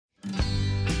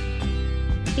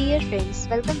Dear friends,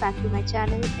 welcome back to my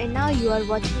channel, and now you are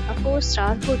watching a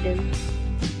 4-star hotel.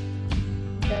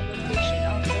 The location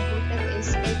of the hotel is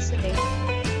excellent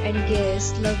and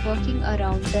guests love walking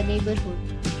around the neighborhood.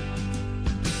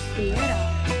 There are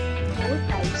 4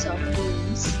 types of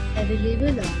rooms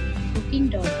available on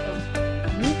booking.com.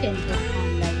 You can book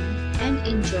online and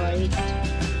enjoy it.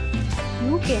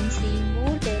 You can see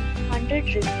more than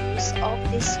 100 reviews of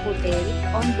this hotel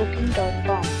on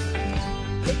booking.com.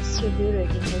 Its review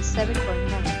rating is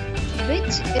 7.9,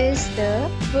 which is the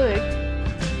good.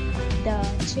 The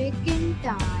check-in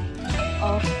time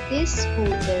of this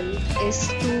hotel is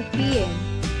 2 p.m.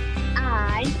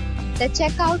 and the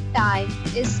checkout time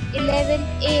is 11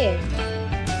 a.m.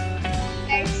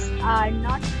 Pets are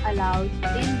not allowed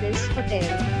in this hotel.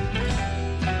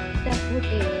 The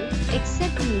hotel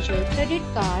accepts major credit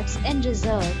cards and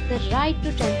reserves the right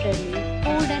to temporarily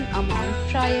hold an amount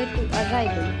prior to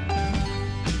arrival.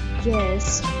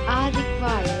 Guests are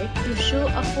required to show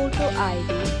a photo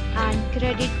ID and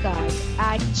credit card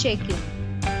at check-in.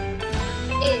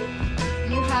 If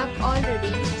you have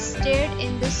already stayed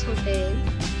in this hotel,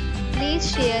 please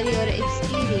share your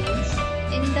experience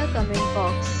in the comment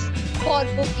box. For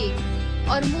booking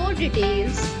or more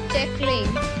details, check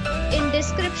link in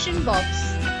description box.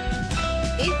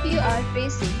 If you are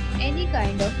facing any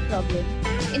kind of problem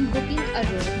in booking a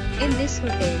room in this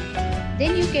hotel,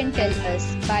 then you can tell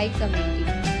us by commenting.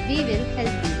 We will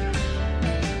help you.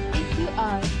 If you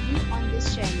are new on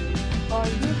this channel or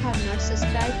you have not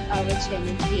subscribed our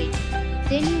channel yet,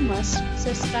 then you must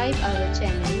subscribe our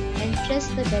channel and press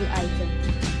the bell icon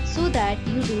so that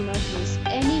you do not miss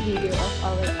any video of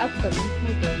our upcoming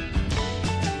hotel.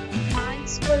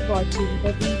 Thanks for watching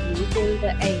the video till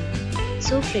the end.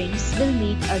 So friends, we'll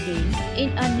meet again in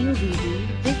a new video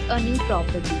with a new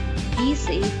property. Be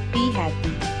safe, be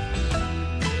happy.